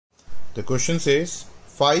The question says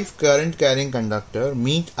 5 current carrying conductor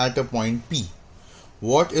meet at a point P.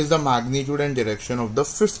 What is the magnitude and direction of the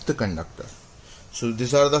fifth conductor? So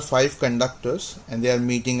these are the 5 conductors and they are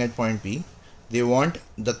meeting at point P. They want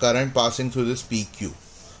the current passing through this PQ.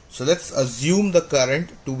 So let's assume the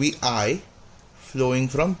current to be I flowing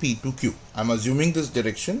from P to Q. I'm assuming this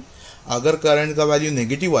direction. अगर current का value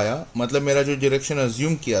negative आया मतलब मेरा जो direction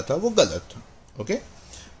assume किया था वो गलत था. Okay,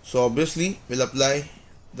 so obviously will apply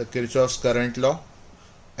the Kirchhoff's current law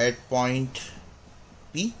at point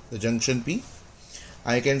P, the junction P.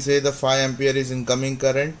 I can say the 5 ampere is incoming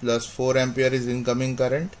current plus 4 ampere is incoming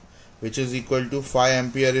current, which is equal to 5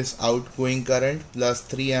 ampere is outgoing current plus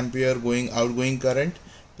 3 ampere going outgoing current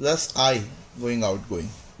plus I going outgoing.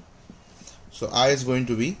 So I is going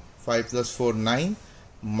to be 5 plus 4 9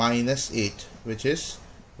 minus 8, which is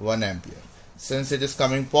 1 ampere. Since it is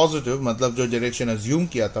coming positive, मतलब जो direction assume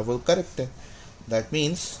किया था वो correct है. That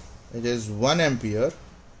means it is 1 ampere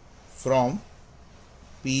from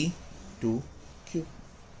P to Q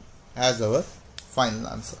as our final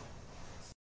answer.